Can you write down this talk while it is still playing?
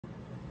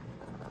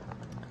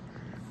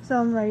So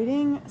I'm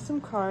writing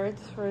some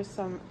cards for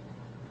some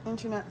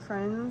internet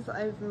friends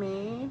I've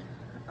made.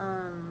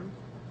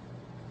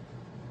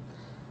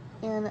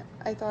 And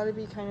I thought it'd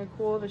be kind of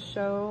cool to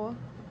show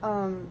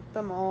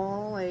them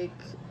all. Like,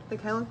 they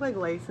kind of look like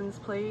license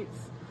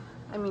plates.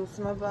 I mean,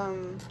 some of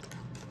them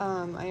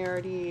I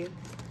already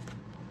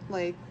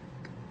like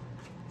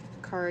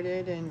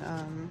carded, and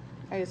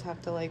I just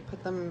have to like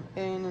put them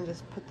in and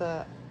just put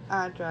the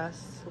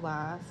address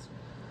last.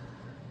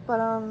 But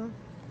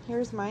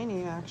here's my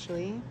name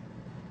actually.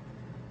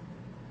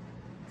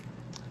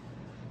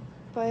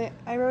 But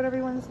I wrote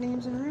everyone's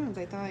names in runes.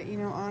 I thought, you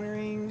know,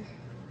 honoring,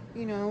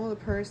 you know, the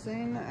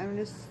person.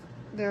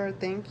 Their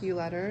thank you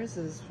letters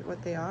is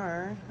what they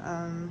are.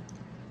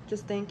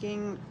 Just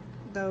thanking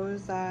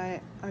those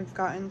that I've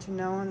gotten to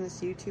know on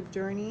this YouTube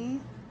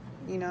journey.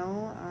 You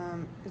know,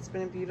 it's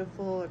been a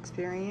beautiful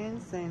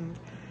experience, and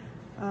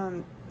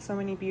so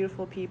many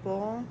beautiful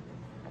people.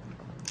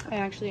 I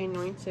actually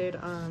anointed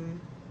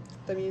them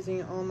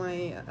using all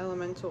my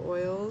elemental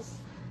oils.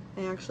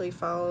 I actually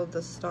followed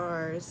the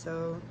stars,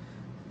 so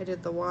I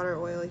did the water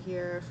oil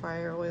here,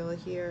 fire oil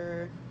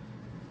here,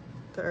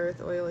 the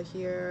earth oil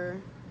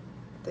here,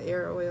 the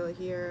air oil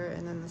here,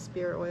 and then the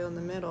spirit oil in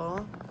the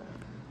middle.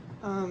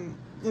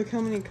 Look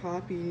how many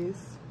copies.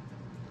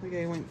 Like,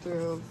 I went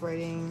through of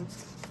writing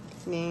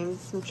names,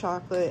 some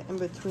chocolate in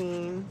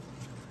between.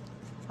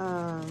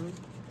 Those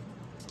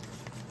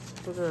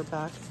are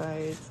back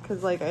sides,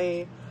 because like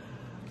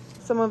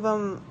some of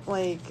them,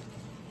 like,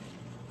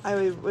 I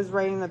was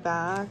writing the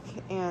back,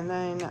 and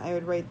then I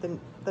would write the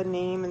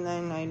name, and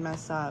then I'd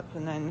mess up,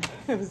 and then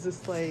it was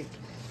just like,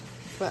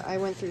 but I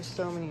went through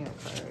so many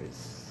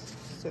cards,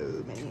 so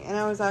many. And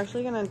I was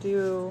actually gonna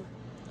do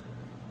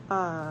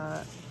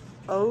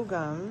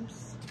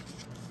Ogums,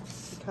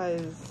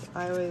 because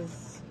I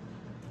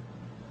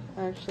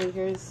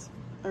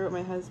wrote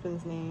my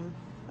husband's name.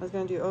 I was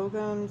gonna do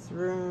Ogums,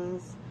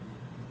 runes,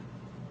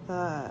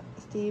 the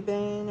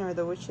Theban or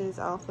the witch's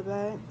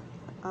alphabet,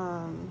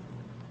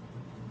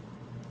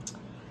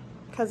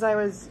 because I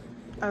was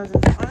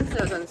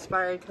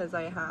inspired because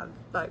I have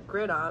that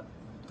grid up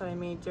that I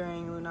made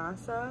during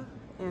Lunasa,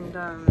 and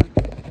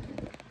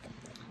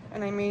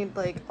I made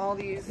like all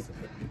these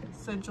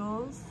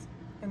sigils,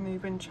 and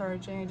they've been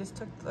charging. I just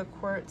took the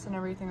quartz and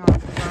everything off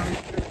of them.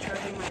 They're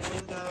charging my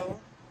window.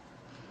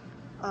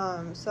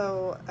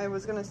 So I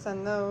was gonna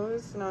send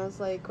those, and I was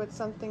like, what's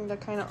something to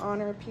kind of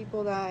honor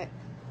people that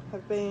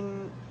have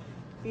been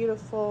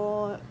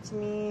beautiful to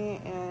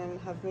me and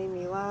have made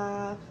me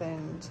laugh,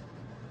 and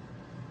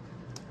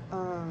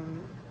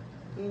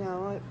you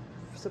know,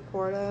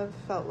 supportive,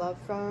 felt love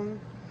from,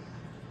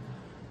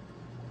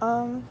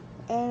 and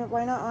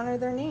why not honor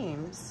their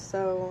names?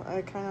 So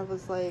I kind of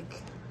was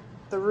like,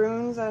 the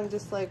runes, I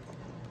just like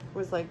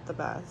was like the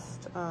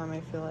best.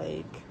 I feel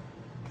like,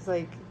 because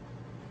like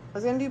I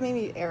was gonna do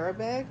maybe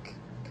Arabic,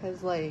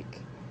 because like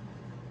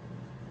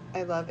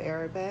I love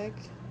Arabic,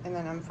 and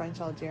then I'm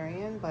French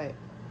Algerian, but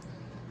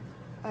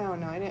I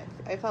don't know,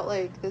 I felt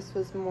like this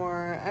was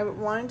more, I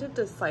wanted to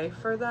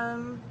decipher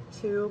them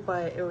too,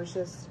 but it was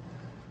just,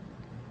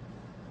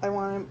 I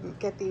want to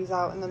get these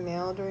out in the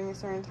mail during a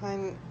certain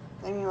time.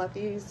 I mean, let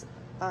these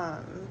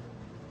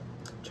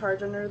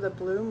charge under the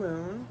blue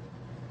moon.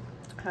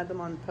 I had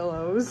them on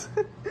pillows.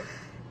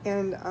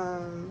 And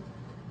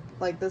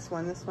like this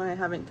one I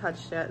haven't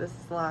touched yet. This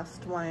is the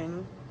last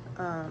one.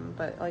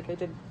 But like I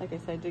said, I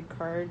did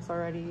cards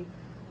already,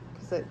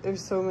 because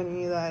there's so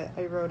many that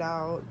I wrote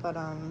out. But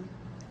and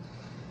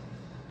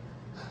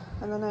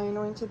then I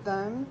anointed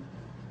them,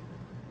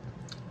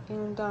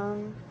 and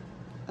then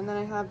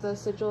I have the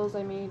sigils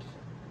I made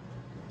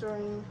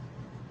during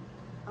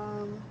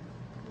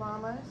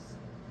Mamas.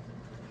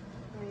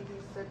 I made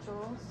these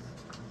sigils.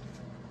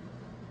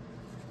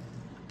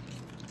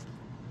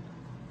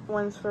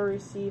 One's for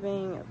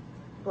receiving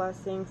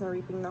blessings and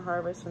reaping the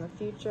harvest from the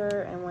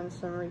future, and one's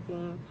from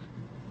reaping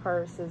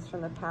harvests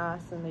from the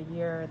past and the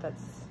year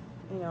that's,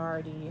 you know,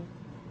 already,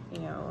 you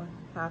know,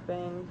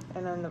 happened.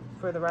 And then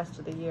for the rest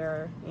of the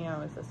year, you know,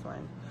 is this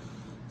one.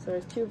 So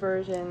there's two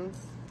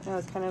versions, and I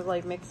was kind of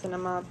like mixing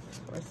them up,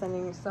 or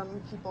sending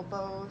some people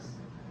both,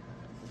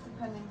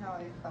 depending how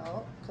I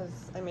felt,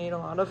 because I made a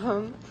lot of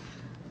them.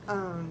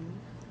 And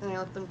I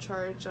let them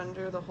charge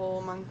under the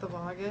whole month of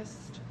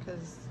August,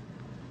 because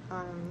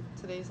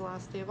today's the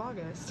last day of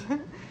August.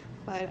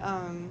 But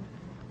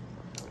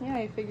yeah,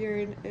 I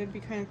figured it would be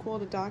kind of cool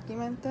to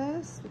document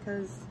this,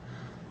 because,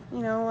 you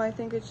know, I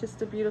think it's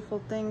just a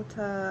beautiful thing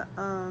to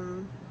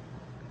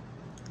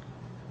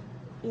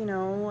you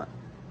know,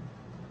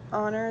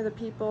 honor the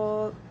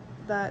people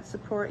that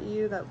support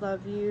you, that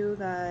love you,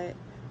 that,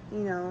 you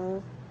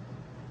know,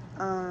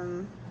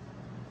 are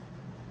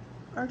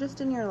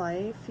just in your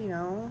life, you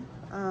know.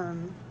 I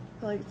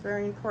feel like it's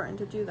very important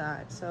to do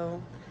that.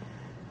 So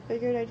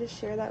figured I'd just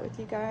share that with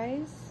you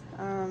guys.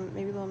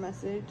 Maybe a little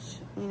message,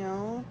 you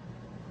know,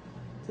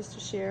 just to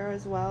share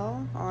as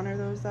well. Honor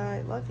those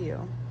that love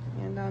you.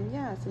 And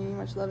yeah, sending you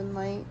much love and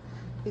light.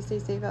 Please stay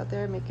safe out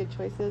there, make good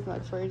choices, and I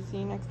look forward to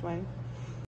seeing you next one.